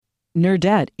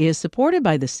Nerdette is supported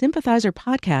by the Sympathizer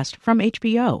podcast from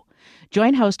HBO.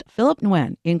 Join host Philip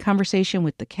Nguyen in conversation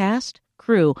with the cast,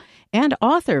 crew, and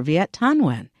author Viet Thanh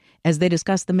Nguyen as they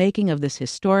discuss the making of this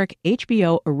historic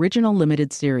HBO original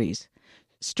limited series.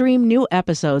 Stream new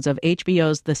episodes of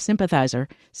HBO's The Sympathizer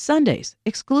Sundays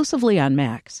exclusively on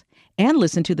Max, and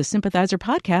listen to the Sympathizer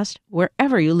podcast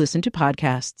wherever you listen to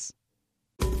podcasts.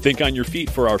 Think on your feet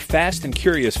for our Fast and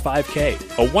Curious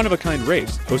 5K, a one-of-a-kind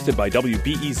race hosted by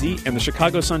WBEZ and the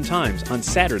Chicago Sun-Times on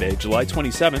Saturday, July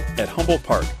 27th at Humboldt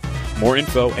Park. More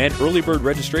info and early bird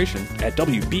registration at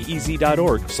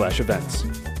wbez.org/events.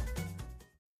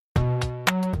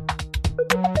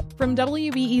 From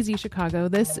WBEZ Chicago,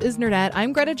 this is Nerdette.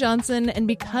 I'm Greta Johnson, and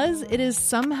because it is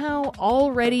somehow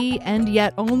already and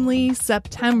yet only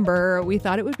September, we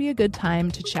thought it would be a good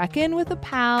time to check in with a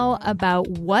pal about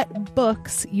what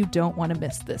books you don't want to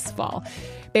miss this fall.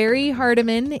 Barry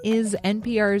Hardiman is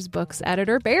NPR's books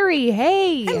editor. Barry,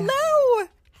 hey! Hello!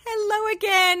 Hello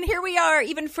again. Here we are,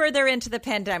 even further into the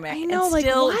pandemic. I know, and like,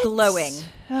 still what? glowing.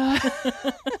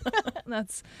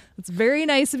 That's very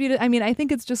nice of you to. I mean, I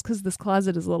think it's just because this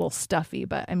closet is a little stuffy,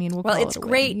 but I mean, well, it's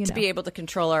great to be able to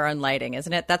control our own lighting,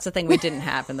 isn't it? That's the thing we didn't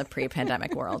have in the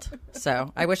pre-pandemic world.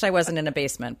 So I wish I wasn't in a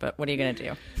basement, but what are you going to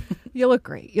do? You look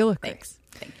great. You look Thanks.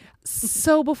 great. Thank you.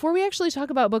 So before we actually talk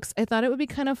about books, I thought it would be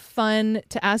kind of fun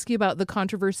to ask you about the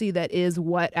controversy that is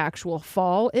what actual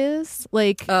fall is.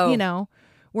 Like, you know,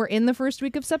 we're in the first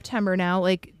week of September now.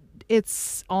 Like,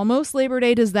 it's almost Labor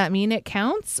Day. Does that mean it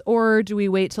counts? Or do we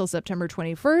wait till September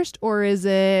 21st? Or is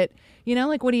it, you know,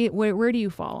 like, where do you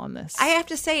fall on this? I have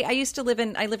to say, I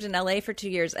lived in LA for 2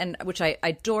 years, and which I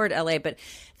adored LA, but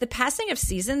the passing of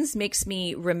seasons makes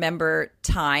me remember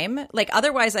time. Like,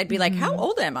 otherwise I'd be like, how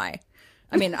old am I?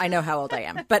 I mean, I know how old I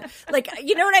am, but like,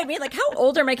 you know what I mean? Like, how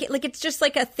old are my kids? Like, it's just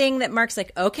like a thing that marks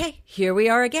like, okay, here we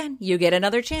are again. You get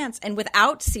another chance. And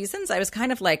without seasons, I was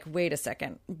kind of like, wait a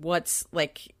second. What's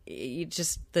like,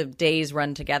 the days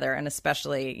run together. And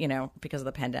especially, you know, because of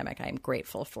the pandemic, I'm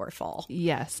grateful for fall.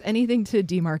 Yes. Anything to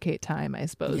demarcate time, I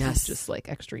suppose, is just like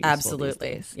extra useful.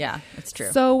 Absolutely. These days. Yeah, it's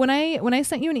true. So when I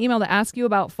sent you an email to ask you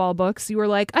about fall books, you were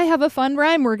like, I have a fun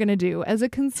rhyme we're going to do as a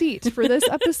conceit for this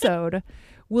episode.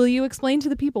 Will you explain to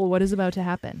the people what is about to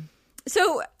happen?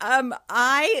 So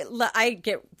I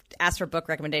get asked for book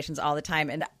recommendations all the time,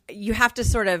 and you have to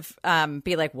sort of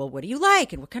be like, well, what do you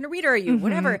like? And what kind of reader are you?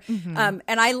 Whatever. And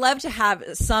I love to have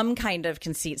some kind of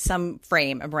conceit, some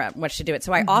frame around what to do it.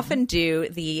 So I often do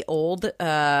the old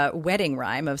wedding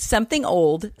rhyme of something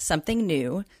old, something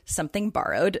new, something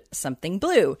borrowed, something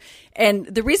blue. And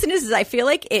the reason is I feel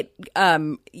like it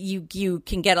you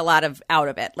can get a lot out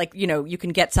of it. Like, you know, you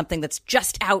can get something that's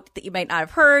just out that you might not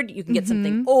have heard. You can get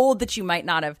something old that you might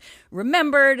not have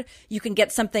remembered. You can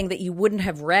get something that you wouldn't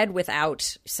have read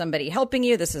without somebody helping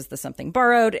you. This is the something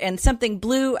borrowed. And something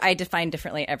blue I define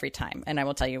differently every time, and I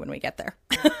will tell you when we get there.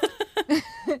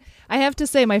 I have to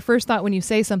say, my first thought when you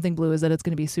say something blue is that it's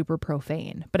going to be super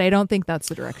profane, but I don't think that's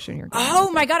the direction you're going. Oh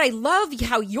my God, I love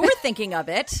how you're thinking of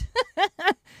it.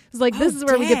 It's like, this is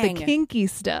where we get the kinky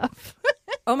stuff.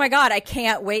 Oh my God, I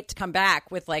can't wait to come back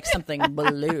with like something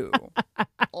blue.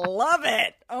 Love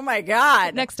it. Oh my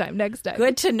God. Next time.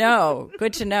 Good to know.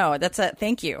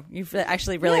 Thank you. You've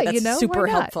actually really, that's super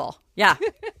helpful. Yeah.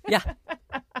 Yeah.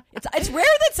 It's rare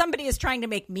that somebody is trying to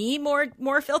make me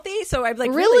more filthy. So I'm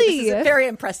like, really? This is very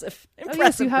impressive.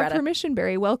 Yes, you have Greta. permission,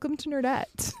 Barry. Welcome to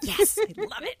Nerdette. Yes, I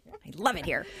love it. I love it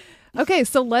here. Okay,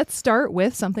 so let's start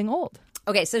with something old.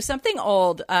 Okay, so something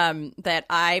old that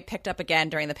I picked up again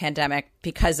during the pandemic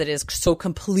because it is so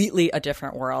completely a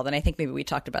different world. And I think maybe we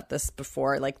talked about this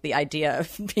before. Like, the idea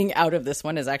of being out of this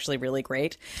one is actually really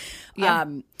great. Yeah.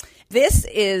 This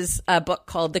is a book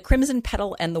called The Crimson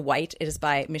Petal and the White. It is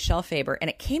by Michelle Faber, and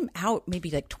it came out maybe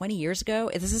like 20 years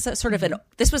ago. This is a sort of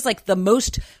this was like the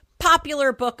most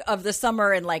popular book of the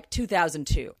summer in like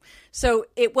 2002. So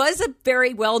it was a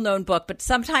very well-known book, but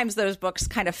sometimes those books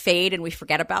kind of fade and we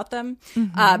forget about them.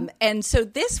 And so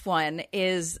this one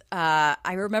is,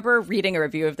 I remember reading a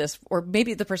review of this, or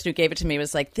maybe the person who gave it to me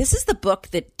was like, this is the book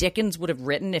that Dickens would have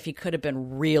written if he could have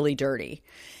been really dirty.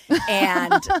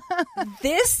 And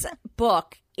this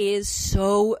book is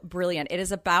so brilliant. It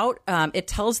is about, it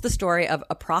tells the story of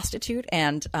a prostitute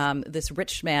and this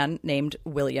rich man named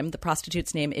William. The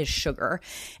prostitute's name is Sugar.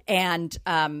 And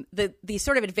the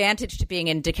sort of advantage to being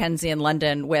in Dickensian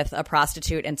London with a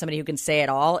prostitute and somebody who can say it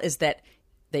all is that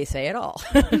they say it all.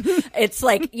 It's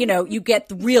like, you know, you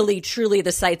get really, truly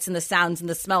the sights and the sounds and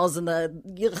the smells and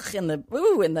the ugh and the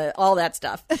ooh and the all that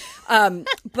stuff.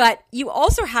 But you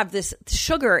also have this.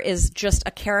 Sugar is just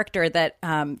a character that.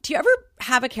 Do you ever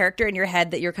have a character in your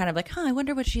head that you're kind of like, I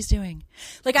wonder what she's doing?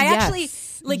 Like I actually,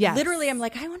 literally, I'm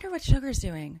like, I wonder what Sugar's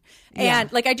doing.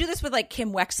 And like I do this with like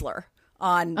Kim Wexler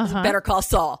on Better Call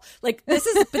Saul. Like this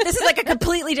is like a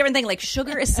completely different thing. Like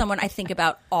Sugar is someone I think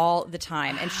about all the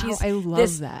time, and she's I love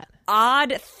this that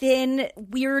odd, thin,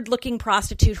 weird-looking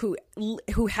prostitute who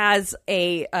has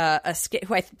who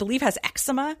I believe has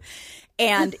eczema,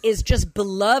 and is just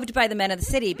beloved by the men of the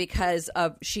city because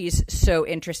of she's so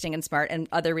interesting and smart, and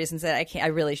other reasons that I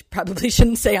really probably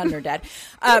shouldn't say on Nerdette,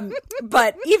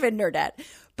 but even Nerdette.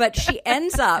 But she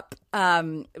ends up,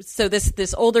 so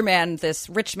this older man, this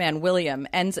rich man, William,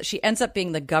 she ends up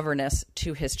being the governess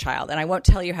to his child. And I won't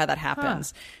tell you how that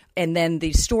happens. And then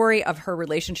the story of her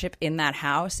relationship in that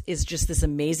house is just this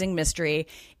amazing mystery.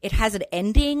 It has an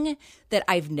ending that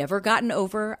I've never gotten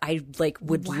over. I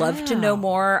would love to know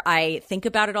more. I think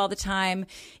about it all the time.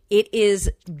 It is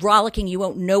rollicking. You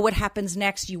won't know what happens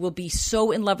next. You will be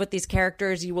so in love with these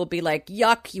characters. You will be like,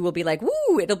 yuck. You will be like, woo.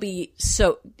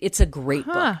 It's a great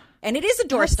book. And it is a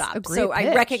doorstop. So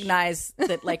I recognize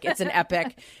that like it's an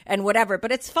epic and whatever,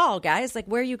 but it's fall, guys. Like,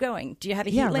 where are you going? Do you have a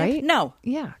heat lamp? Right? No.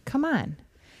 Yeah. Come on.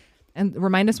 And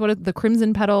remind us what the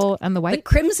crimson petal and the white? The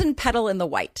crimson petal and the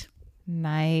white.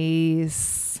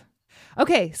 Nice.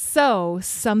 Okay, so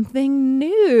something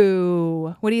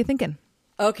new. What are you thinking?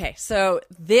 Okay, so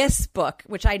this book,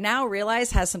 which I now realize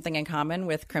has something in common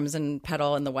with Crimson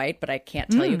Petal and the White, but I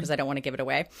can't tell you because I don't want to give it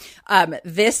away.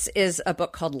 This is a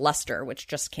book called Luster, which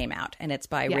just came out, and it's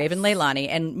by Raven Leilani.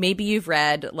 And maybe you've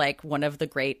read like one of the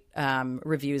great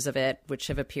reviews of it, which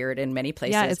have appeared in many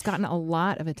places. Yeah, it's gotten a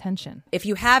lot of attention. If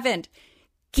you haven't,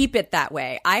 keep it that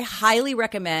way. I highly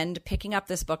recommend picking up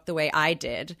this book the way I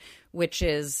did, which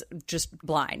is just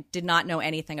blind, did not know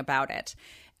anything about it.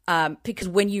 Because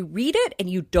when you read it and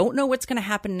you don't know what's going to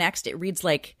happen next, it reads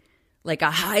like a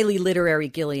highly literary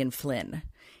Gillian Flynn.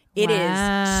 It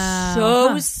is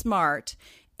so smart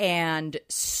and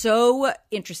so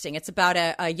interesting. It's about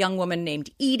a young woman named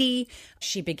Edie.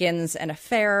 She begins an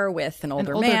affair with an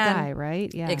older man. Guy,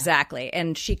 right? Yeah, exactly.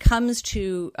 And she comes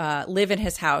to live in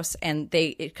his house, and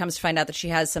it comes to find out that she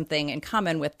has something in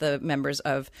common with the members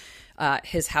of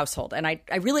his household. And I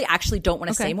really actually don't want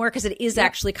to say more because it is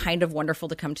actually kind of wonderful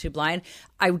to come to blind.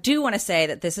 I do want to say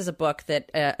that this is a book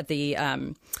that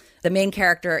the main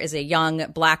character is a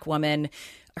young Black woman.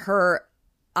 Her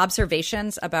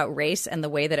observations about race and the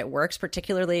way that it works,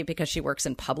 particularly because she works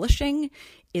in publishing,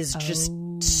 is just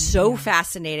so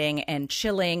fascinating and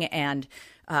chilling and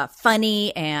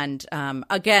funny. And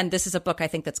again, this is a book I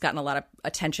think that's gotten a lot of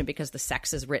attention because the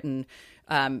sex is written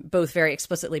both very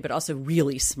explicitly but also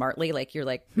really smartly. Like you're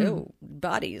like, oh,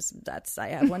 bodies, I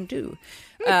have one too.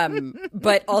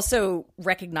 But also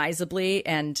recognizably,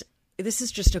 and this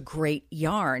is just a great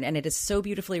yarn, and it is so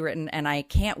beautifully written, and I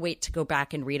can't wait to go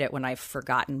back and read it when I've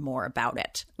forgotten more about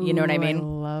it. You know what I mean? I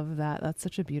love that. That's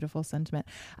such a beautiful sentiment.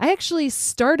 I actually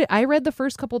I read the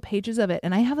first couple pages of it,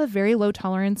 and I have a very low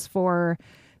tolerance for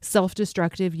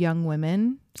self-destructive young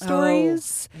women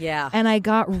stories. Yeah. And I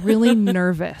got really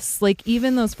nervous. Like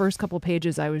even those first couple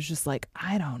pages, I was just like,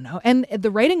 I don't know. And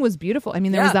the writing was beautiful. I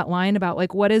mean, there was that line about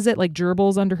like, what is it? Like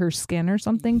gerbils under her skin or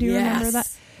something. Do you remember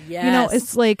that? Yes. You know,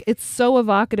 it's like, it's so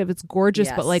evocative. It's gorgeous.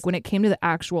 Yes. But like when it came to the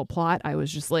actual plot, I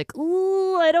was just like,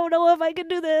 ooh, I don't know if I can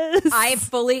do this.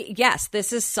 Yes,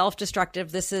 this is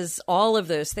self-destructive. This is all of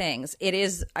those things. It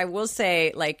is, I will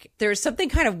say, like, there's something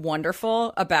kind of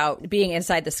wonderful about being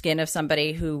inside the skin of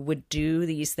somebody who would do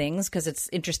these things because it's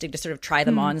interesting to sort of try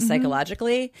them on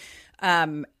psychologically.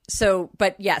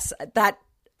 But yes,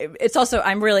 it's also,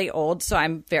 I'm really old, so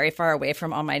I'm very far away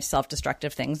from all my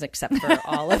self-destructive things, except for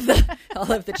all of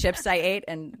the chips I ate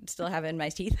and still have in my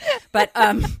teeth. But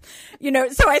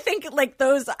so I think like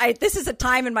this is a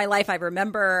time in my life I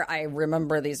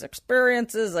remember these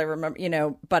experiences. I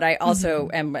remember, but I also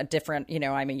am a different,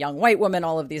 I'm a young white woman.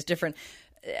 All of these different.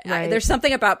 There's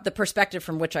something about the perspective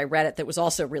from which I read it that was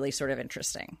also really sort of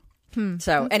interesting.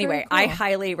 So anyway, cool. I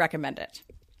highly recommend it.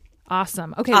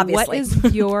 Awesome. Okay, Obviously.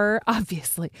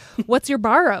 What's your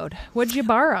borrowed? What did you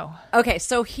borrow? Okay,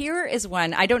 so here is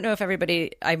one. I don't know if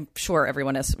I'm sure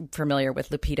everyone is familiar with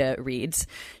Lupita Reeds.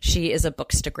 She is a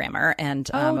bookstagrammer and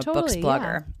a books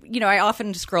blogger. Yeah. I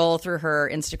often scroll through her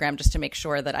Instagram just to make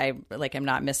sure that I'm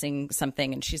not missing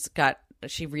something, and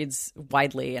she reads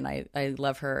widely, and I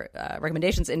love her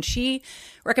recommendations. And she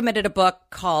recommended a book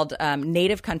called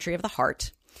Native Country of the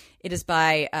Heart. It is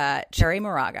by Cherry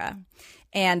Moraga.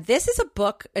 And this is a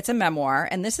book, it's a memoir,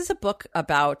 and this is a book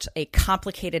about a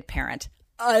complicated parent.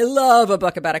 I love a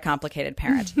book about a complicated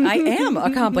parent. I am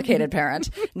a complicated parent,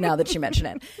 now that you mention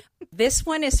it. This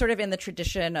one is sort of in the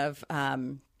tradition of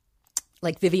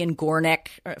like Vivian Gornick,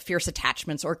 Fierce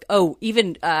Attachments, or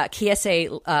even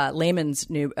Kiese Lehman's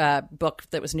new book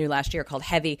that was new last year called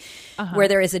Heavy, where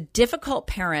there is a difficult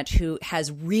parent who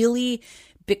has really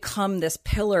become this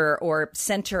pillar or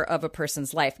center of a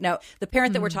person's life. Now, the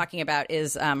parent that we're talking about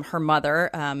is her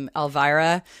mother,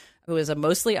 Elvira, who is a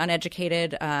mostly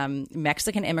uneducated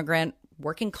Mexican immigrant,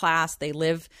 working class. They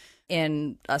live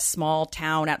in a small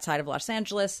town outside of Los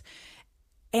Angeles.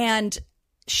 And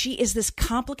she is this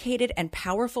complicated and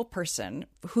powerful person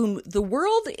whom the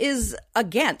world is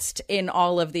against in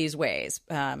all of these ways,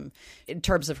 in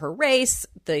terms of her race,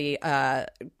 the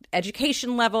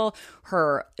education level,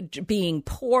 her being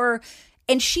poor,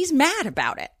 and she's mad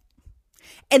about it.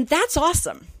 And that's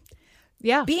awesome.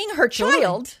 Yeah. Being her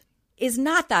child is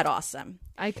not that awesome.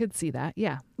 I could see that.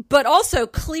 Yeah. But also,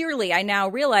 clearly, I now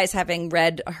realize, having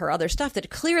read her other stuff, that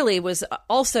clearly was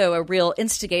also a real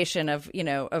instigation of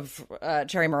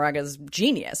Cherry Moraga's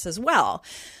genius as well.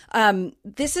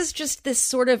 This is just this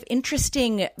sort of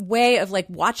interesting way of like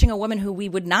watching a woman who we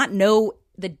would not know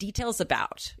the details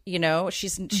about. You know,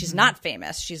 she's not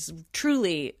famous. She's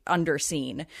truly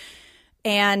underseen.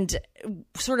 And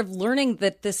sort of learning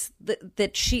that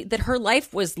that her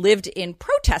life was lived in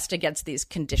protest against these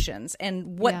conditions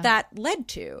and what that led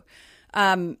to.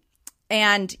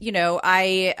 And, you know,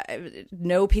 I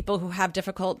know people who have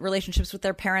difficult relationships with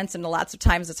their parents, and lots of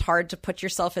times it's hard to put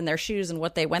yourself in their shoes and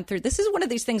what they went through. This is one of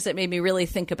these things that made me really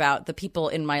think about the people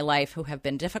in my life who have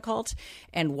been difficult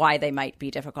and why they might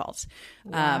be difficult.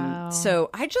 Wow. So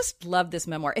I just love this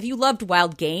memoir. If you loved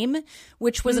Wild Game,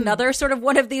 which was another sort of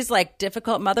one of these like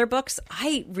difficult mother books,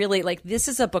 I really like, this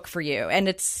is a book for you. And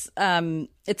it's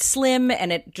slim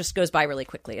and it just goes by really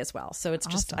quickly as well. So it's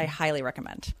just, I highly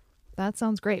recommend. That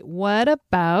sounds great. What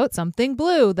about something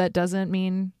blue that doesn't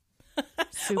mean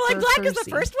super well, I'm glad because cursey?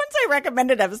 the first ones I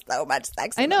recommended have so much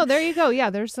sex. I know. There you go. Yeah,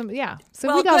 there's some. Yeah. So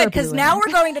well, we got good, because now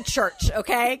we're we're going to church,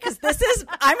 okay? Because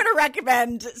I'm going to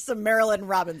recommend some Marilynne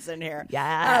Robinson here.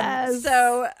 Yes.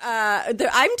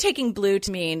 I'm taking blue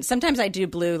to mean, sometimes I do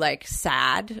blue like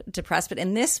sad, depressed, but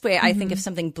in this way, I think of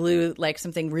something blue like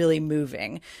something really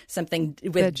moving, something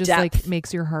with that just depth. like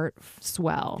makes your heart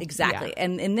swell. Exactly. Yeah.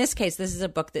 And in this case, this is a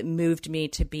book that moved me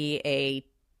to be a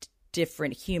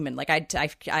different human. Like I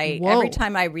every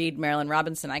time I read Marilynne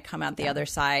Robinson, I come out the other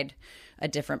side a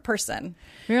different person.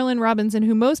 Marilynne Robinson,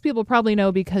 who most people probably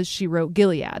know because she wrote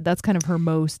Gilead. That's kind of her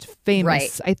most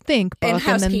famous, I think, book. And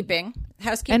Housekeeping.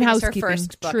 Housekeeping is her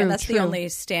first book, True, and that's true. the only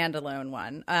standalone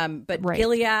one. But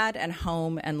Gilead and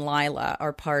Home and Lila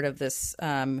are part of this,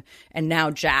 and now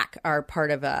Jack are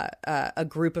part of a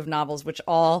group of novels with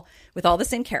all the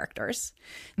same characters.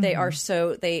 They are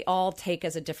they all take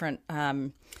as a different.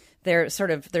 Their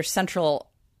central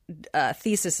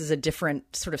thesis is a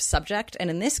different sort of subject, and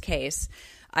in this case,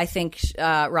 I think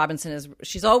Robinson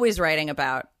she's always writing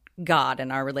about God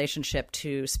and our relationship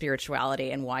to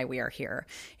spirituality and why we are here.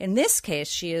 In this case,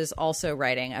 she is also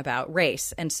writing about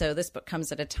race, and so this book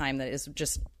comes at a time that is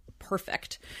just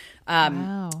perfect.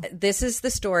 Wow. This is the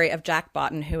story of Jack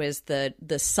Botton, who is the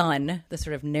son, the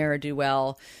sort of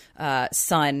ne'er-do-well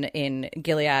son in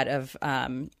Gilead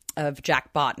of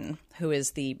Jack Botton, who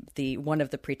is the one of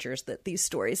the preachers that these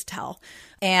stories tell.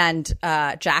 And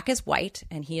Jack is white,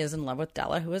 and he is in love with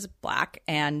Della, who is black.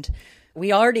 And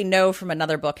we already know from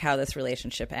another book how this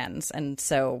relationship ends, and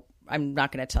so I'm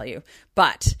not going to tell you.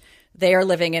 But they are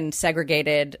living in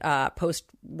segregated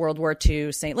post-World War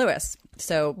II St. Louis.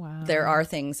 So there are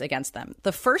things against them.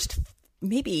 The first,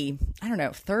 maybe, I don't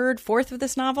know, third, fourth of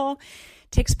this novel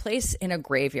takes place in a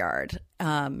graveyard.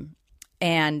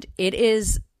 And it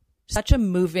is such a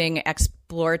moving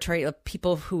exploratory of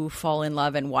people who fall in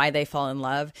love and why they fall in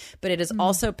love. But it is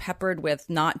also peppered with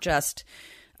not just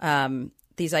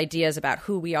these ideas about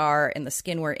who we are and the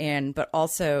skin we're in, but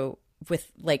also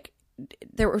with like,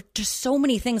 there were just so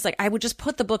many things. Like I would just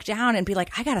put the book down and be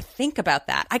like, I got to think about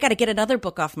that. I got to get another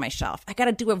book off my shelf. I got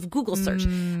to do a Google search.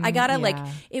 I got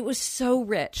to it was so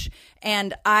rich,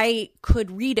 and I could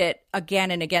read it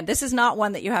again and again. This is not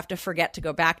one that you have to forget to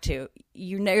go back to.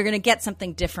 You know, you're going to get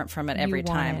something different from it every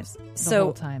time. The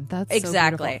whole time. That's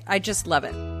exactly. So I just love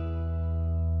it.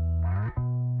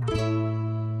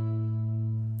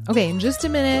 Okay, in just a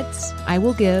minute, I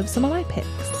will give some of my picks.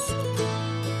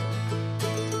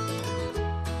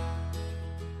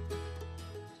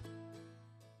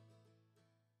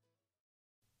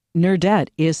 Nerdette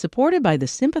is supported by the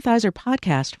Sympathizer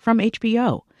podcast from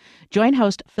HBO. Join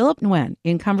host Philip Nguyen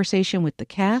in conversation with the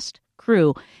cast,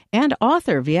 crew, and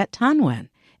author Viet Thanh Nguyen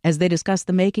as they discuss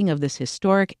the making of this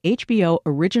historic HBO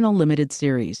original limited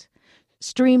series.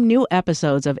 Stream new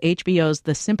episodes of HBO's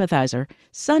The Sympathizer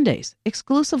Sundays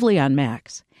exclusively on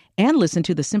Max. And listen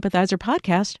to the Sympathizer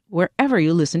podcast wherever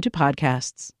you listen to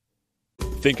podcasts.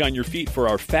 Think on your feet for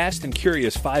our Fast and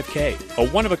Curious 5K, a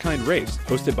one-of-a-kind race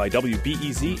hosted by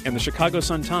WBEZ and the Chicago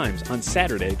Sun-Times on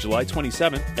Saturday, July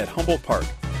 27th at Humboldt Park.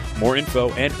 More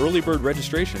info and early bird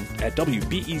registration at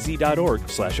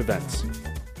wbez.org/events.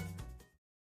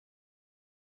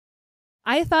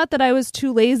 I thought that I was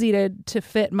too lazy to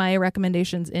fit my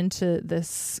recommendations into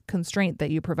this constraint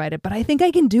that you provided, but I think I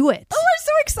can do it. Oh, I'm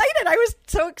so excited. I was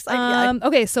so excited.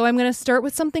 Okay, so I'm going to start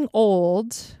with something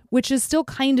old, which is still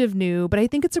kind of new, but I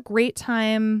think it's a great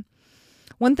time.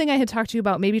 One thing I had talked to you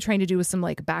about maybe trying to do with some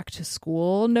like back to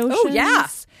school notions. Oh, yeah.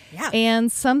 Yeah.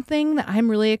 And something that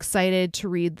I'm really excited to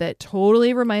read that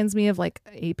totally reminds me of like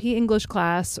AP English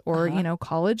class or,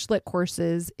 college lit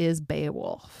courses is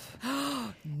Beowulf.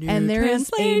 And there is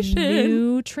a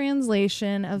new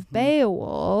translation of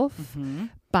Beowulf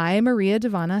by Maria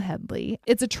Devana Headley.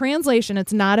 It's a translation.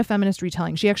 It's not a feminist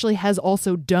retelling. She actually has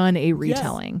also done a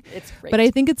retelling. Yes, it's great. But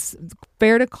I think it's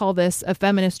fair to call this a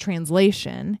feminist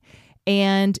translation.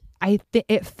 And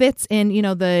it fits in,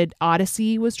 the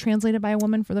Odyssey was translated by a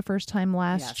woman for the first time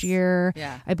last year.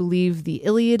 Yeah. I believe the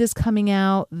Iliad is coming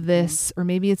out or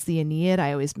maybe it's the Aeneid.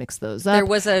 I always mix those up. There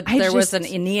was an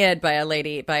Aeneid by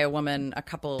a woman a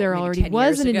couple there maybe already 10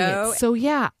 was years an Aeneid. ago. So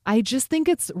yeah, I just think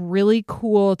it's really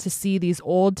cool to see these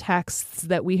old texts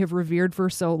that we have revered for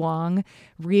so long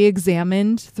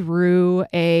re-examined through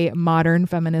a modern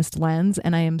feminist lens.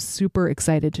 And I am super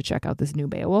excited to check out this new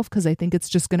Beowulf because I think it's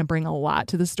just going to bring a lot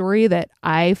to the story that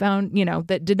I found,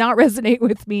 that did not resonate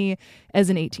with me as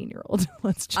an 18-year-old.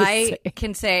 Let's just say. I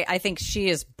can say I think she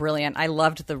is brilliant. I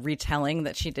loved the retelling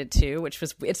that she did too,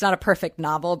 it's not a perfect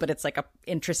novel, but it's like a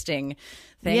interesting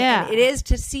thing. Yeah. And it is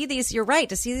to see these, you're right,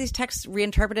 to see these texts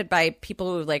reinterpreted by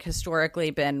people who've like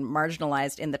historically been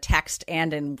marginalized in the text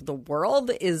and in the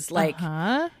world is like,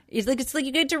 it's like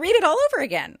you get to read it all over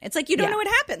again. It's like you don't know what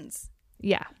happens.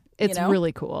 Yeah. It's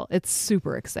really cool. It's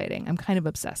super exciting. I'm kind of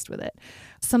obsessed with it.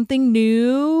 Something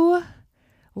new.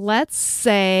 Let's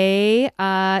say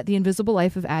The Invisible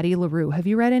Life of Addie LaRue. Have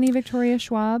you read any Victoria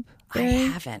Schwab? I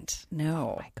haven't.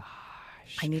 No. Oh my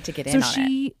gosh. I need to get in on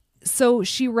it. So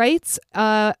she writes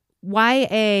YA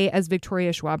as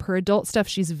Victoria Schwab. Her adult stuff,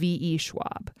 she's V.E.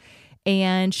 Schwab.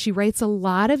 And she writes a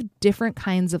lot of different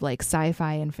kinds of like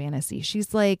sci-fi and fantasy.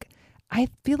 I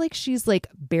feel like she's like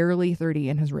barely 30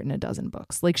 and has written a dozen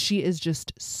books. Like she is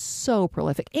just so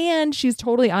prolific. And she's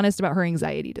totally honest about her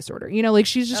anxiety disorder.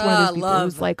 She's just one of those people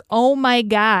who's like, oh my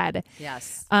God.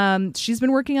 Yes. She's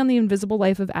been working on The Invisible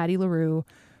Life of Addie LaRue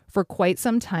for quite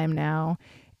some time now.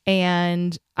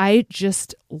 And I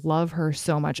just love her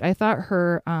so much. I thought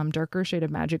her Darker Shade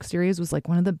of Magic series was like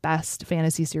one of the best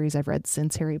fantasy series I've read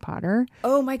since Harry Potter.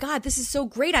 Oh my God, this is so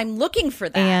great. I'm looking for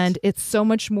that. And it's so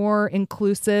much more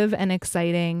inclusive and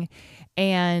exciting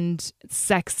and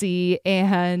sexy.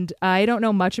 And I don't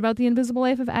know much about The Invisible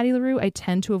Life of Addie LaRue. I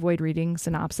tend to avoid reading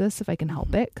synopsis if I can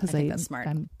help it because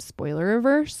I'm spoiler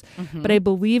averse. But I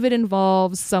believe it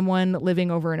involves someone living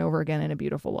over and over again in a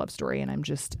beautiful love story. And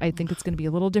I think it's going to be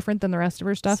a little different than the rest of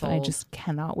her stuff. And I just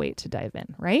cannot wait to dive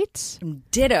in. Right?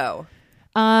 Ditto.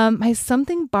 My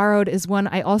Something Borrowed is one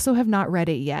I also have not read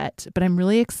it yet, but I'm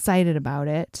really excited about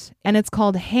it. And it's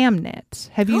called Hamnet.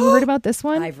 Have you heard about this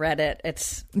one? I've read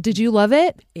it. Did you love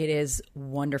it? It is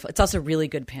wonderful. It's also a really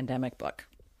good pandemic book.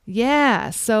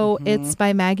 Yeah. So it's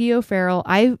by Maggie O'Farrell.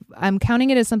 I'm counting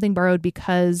it as Something Borrowed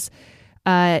because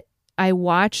I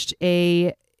watched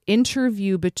a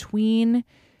interview between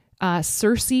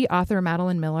Circe author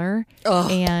Madeline Miller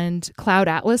and Cloud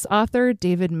Atlas author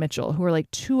David Mitchell, who are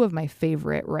like two of my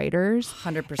favorite writers.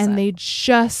 100%. And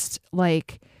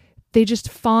they just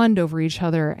fawned over each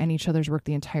other and each other's work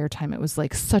the entire time. It was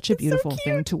like such a beautiful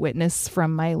thing to witness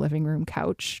from my living room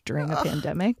couch during a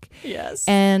pandemic. Yes.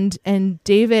 And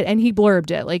David, and he blurbed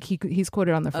it, like he's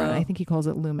quoted on the front. I think he calls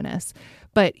it luminous.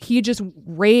 But he just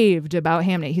raved about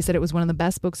Hamnet. He said it was one of the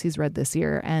best books he's read this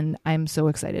year, and I'm so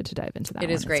excited to dive into that. It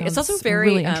is great. It it's also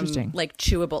very really interesting. like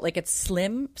chewable. Like it's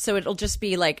slim, so it'll just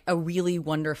be like a really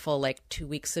wonderful 2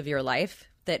 weeks of your life.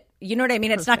 That you know what I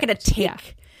mean. It's not going to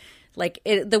take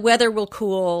the weather will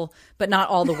cool, but not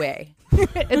all the way.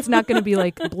 It's not going to be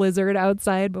like blizzard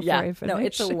outside before I finish. No,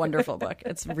 it's a wonderful book.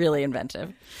 It's really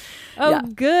inventive. Oh,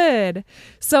 good.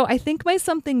 So I think my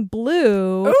Something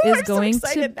Blue is going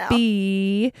to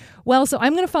be... Well, so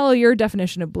I'm going to follow your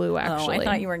definition of blue, actually. Oh, I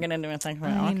thought you were going to do it. Okay,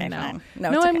 fine.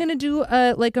 No, I'm going to do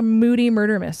a moody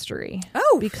murder mystery.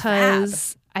 Oh,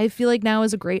 because I feel like now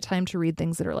is a great time to read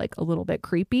things that are like a little bit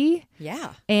creepy.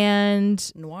 Yeah.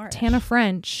 And noir-ish. Tana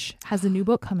French has a new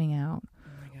book coming out,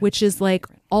 which is like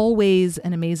always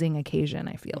an amazing occasion,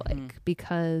 I feel like,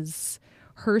 because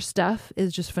her stuff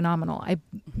is just phenomenal.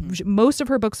 Most of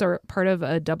her books are part of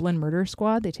a Dublin murder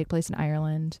squad. They take place in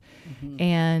Ireland.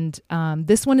 And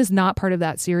this one is not part of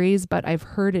that series, but I've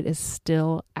heard it is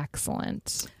still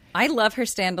excellent. I love her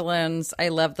standalones. I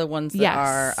love the ones that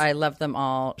are. I love them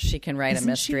all. She can write a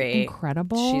mystery. She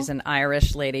incredible. She's an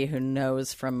Irish lady who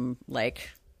knows from like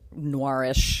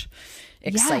noirish,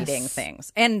 exciting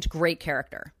things, and great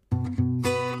character.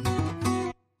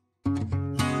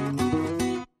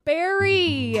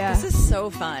 Barry, this is so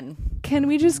fun. Can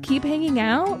we just keep hanging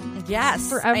out? Yes.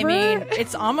 Forever? I mean,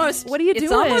 it's almost... What are you doing?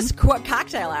 It's almost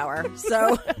cocktail hour.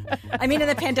 So, I mean, in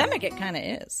the pandemic, it kind of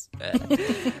is.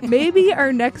 Maybe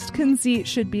our next conceit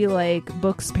should be like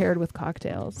books paired with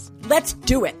cocktails. Let's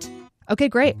do it. Okay,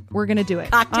 great. We're going to do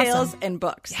it. Cocktails and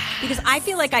books. Yes. Because I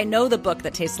feel like I know the book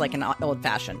that tastes like an old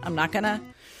fashioned. I'm not gonna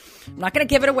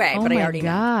give it away, but I already know.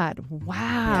 Oh my God.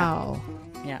 Wow.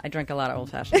 Yeah, I drink a lot of old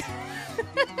fashions.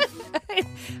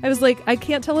 I was like, I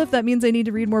can't tell if that means I need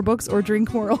to read more books or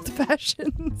drink more old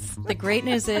fashions. The great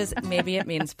news is maybe it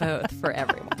means both for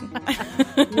everyone.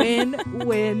 Win,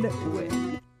 win,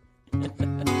 win.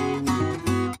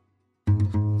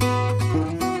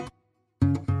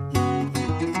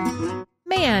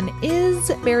 Man,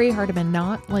 is Barry Hardiman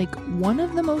not like one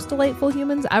of the most delightful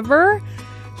humans ever?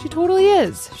 She totally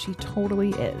is. She totally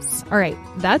is. All right,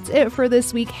 that's it for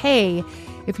this week. Hey,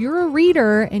 if you're a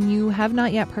reader and you have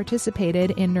not yet participated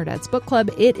in Nerdette's Book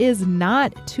Club, it is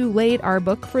not too late. Our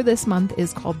book for this month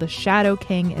is called The Shadow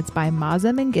King. It's by Maza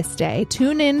Mengiste.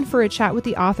 Tune in for a chat with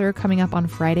the author coming up on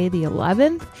Friday the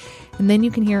 11th, and then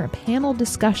you can hear a panel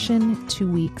discussion 2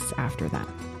 weeks after that.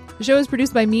 The show is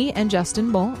produced by me and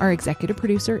Justin Bull. Our executive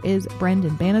producer is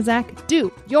Brendan Banaszak.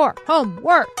 Do your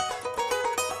homework!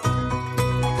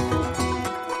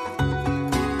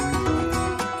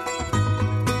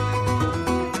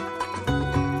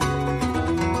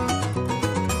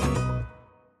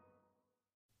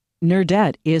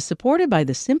 Nerdette is supported by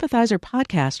the Sympathizer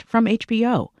podcast from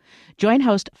HBO. Join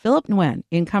host Philip Nguyen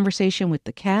in conversation with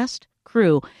the cast,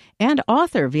 crew, and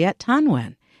author Viet Thanh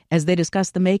Nguyen as they discuss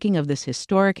the making of this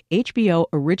historic HBO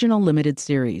original limited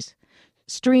series.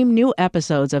 Stream new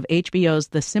episodes of HBO's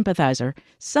The Sympathizer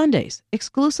Sundays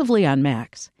exclusively on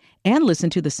Max, and listen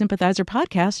to the Sympathizer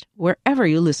podcast wherever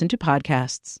you listen to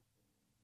podcasts.